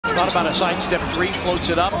Thought about a sidestep three, floats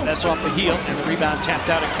it up. That's off the heel, and the rebound tapped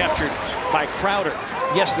out and captured by Crowder.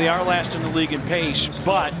 Yes, they are last in the league in pace,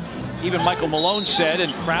 but even Michael Malone said,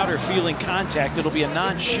 and Crowder feeling contact, it'll be a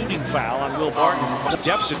non-shooting foul on Will Barton.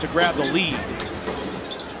 Deficit to grab the lead.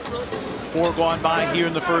 4 gone by here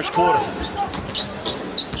in the first quarter.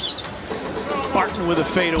 Barton with a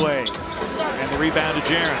fadeaway, and the rebound to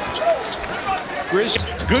Jaren.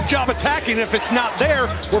 Good job attacking. If it's not there,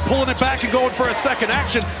 we're pulling it back and going for a second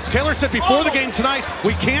action. Taylor said before the game tonight,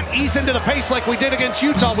 we can't ease into the pace like we did against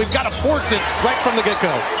Utah. We've got to force it right from the get-go.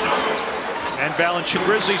 And Memphis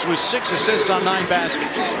Grizzlies with 6 assists on 9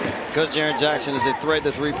 baskets. Because Jaren Jackson is a threat at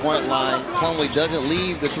the three-point line, Plumlee doesn't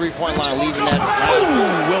leave the three-point line, leaving that.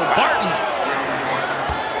 Will Barton.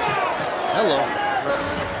 Hello.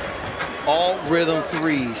 All rhythm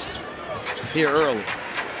threes here early.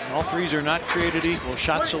 All threes are not created equal.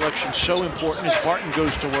 Shot selection so important as Barton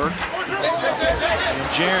goes to work. And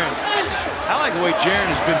Jaren, I like the way Jaren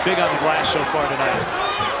has been big on the glass so far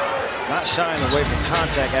tonight. Not shying away from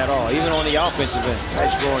contact at all, even on the offensive end.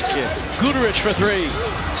 Nice scoring kid. Guterich for 3.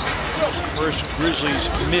 First Grizzlies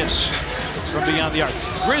miss from beyond the arc.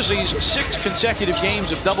 Grizzlies 6 consecutive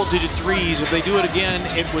games of double-digit threes. If they do it again,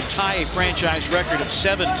 it would tie a franchise record of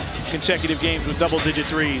 7 consecutive games with double-digit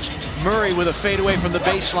threes. Murray with a fadeaway from the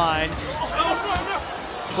baseline.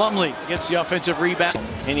 Plumlee gets the offensive rebound.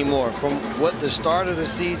 Anymore. From what the start of the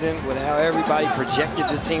season, with how everybody projected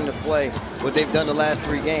this team to play, what they've done the last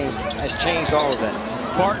 3 games has changed all of that.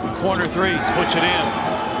 Barton, corner 3, puts it in.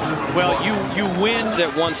 Well, you win.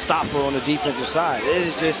 That one stopper on the defensive side. It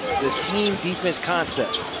is just the team defense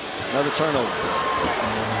concept. Another turnover.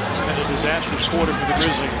 And a disastrous quarter for the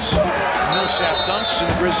Grizzlies. Millsap dunks, and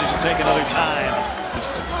the Grizzlies will take another time.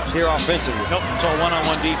 Here offensively. Nope, it's all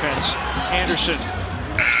one-on-one defense. Anderson,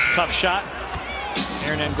 tough shot.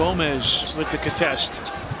 Hernan Gomez with the contest.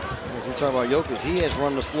 As we talk about Jokic, he has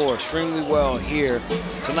run the floor extremely well here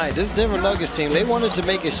tonight. This Denver Nuggets team, they wanted to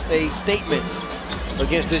make a statement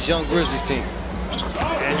against this young Grizzlies team.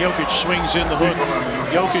 And Jokic swings in the hook.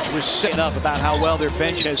 Jokic was setting up about how well their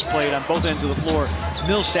bench has played on both ends of the floor.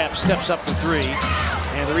 Millsap steps up for 3.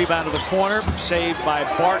 And the rebound to the corner, saved by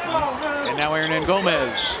Barton. And now Hernan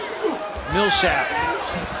Gomez. Millsap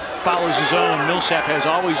follows his own. Millsap has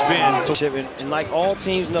always been. And like all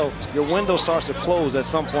teams know, your window starts to close at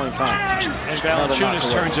some point in time. And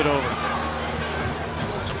Valanciunas turns it over.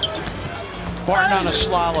 Barton on a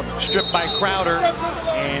slalom, stripped by Crowder,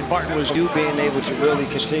 and Barton was you being able to really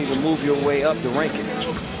continue to move your way up the rankings.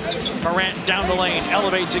 Morant down the lane,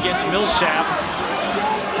 elevates against Millsap.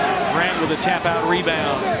 Morant with a tap-out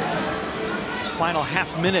rebound. Final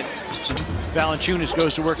half minute. Valanciunas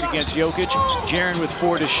goes to work against Jokic. Jaren with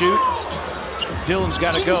 4 to shoot. Dillon's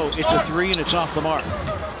got to go. It's a 3 and it's off the mark.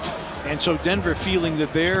 And so Denver feeling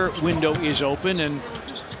that their window is open, and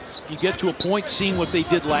you get to a point seeing what they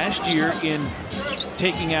did last year in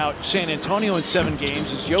taking out San Antonio in 7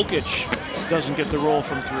 games as Jokic doesn't get the roll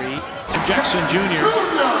from 3. Jackson Jr.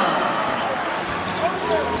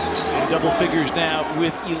 in double figures now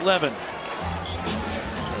with 11.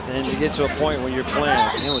 And you get to a point when you're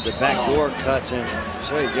playing with the backdoor cuts and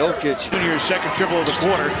say Jokic. Jr.'s second triple of the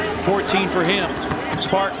quarter, 14 for him.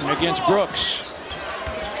 Barton against Brooks.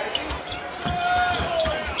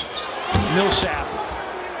 Millsap.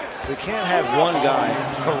 We can't have one guy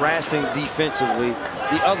harassing defensively,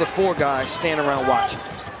 the other 4 guys stand around watching.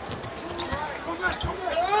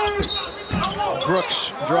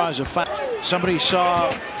 Brooks draws a foul. Somebody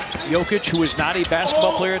saw Jokic, who was not a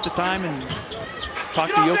basketball player at the time, and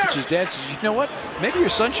talked to Jokic's dad, says, you know what, maybe your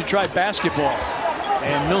son should try basketball.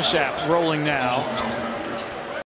 And Millsap rolling now.